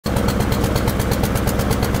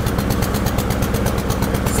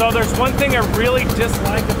So there's one thing I really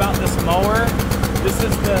dislike about this mower. This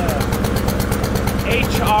is the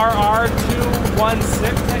HRR216, I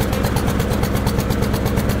think.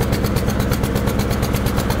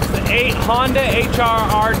 It's the Honda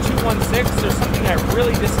HRR216. There's something I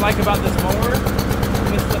really dislike about this mower.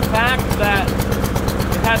 And it's the fact that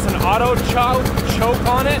it has an auto choke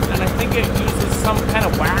on it, and I think it uses some kind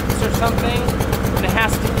of wax or something, and it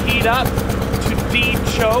has to heat up to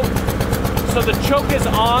de-choke. So the choke is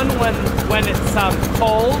on when it's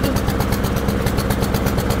cold,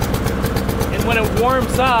 and when it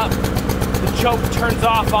warms up, the choke turns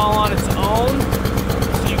off all on its own,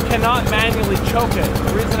 so you cannot manually choke it.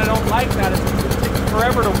 The reason I don't like that is because it takes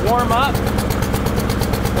forever to warm up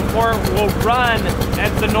before it will run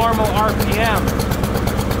at the normal RPM.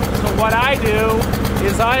 So what I do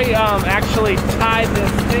is I actually tie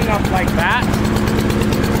this thing up like that.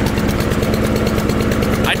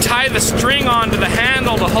 I tie the string onto the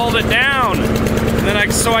handle to hold it down, and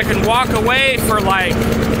then so I can walk away for like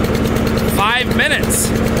 5 minutes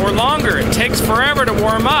or longer. It takes forever to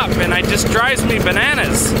warm up, and it just drives me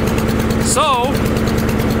bananas. So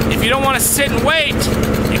if you don't want to sit and wait,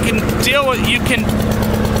 you can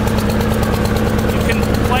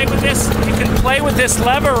play with this. You can play with this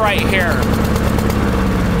lever right here.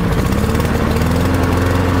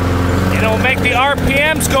 It'll make the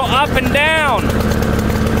RPMs go up and down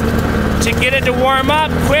to get it to warm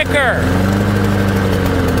up quicker.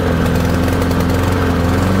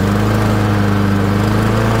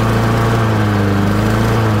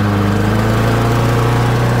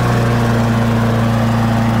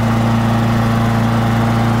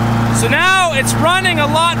 So now it's running a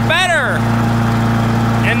lot better,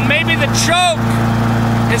 and maybe the choke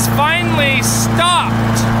is finally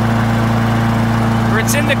stopped, or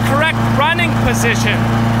it's in the correct running position.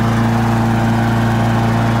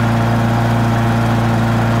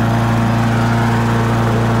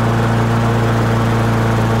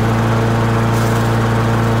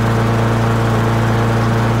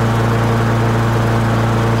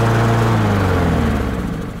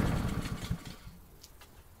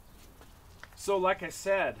 So like I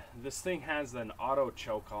said, this thing has an auto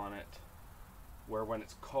choke on it, where when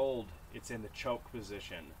it's cold, it's in the choke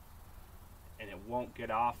position, and it won't get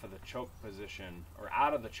off of the choke position or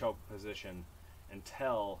out of the choke position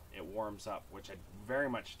until it warms up, which I very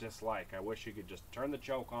much dislike. I wish you could just turn the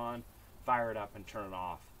choke on, fire it up, and turn it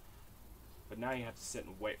off. But now you have to sit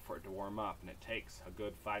and wait for it to warm up, and it takes a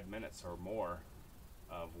good 5 minutes or more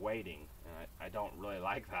of waiting, and I don't really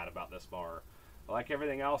like that about this mower. I like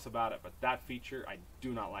everything else about it, but that feature I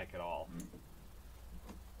do not like at all.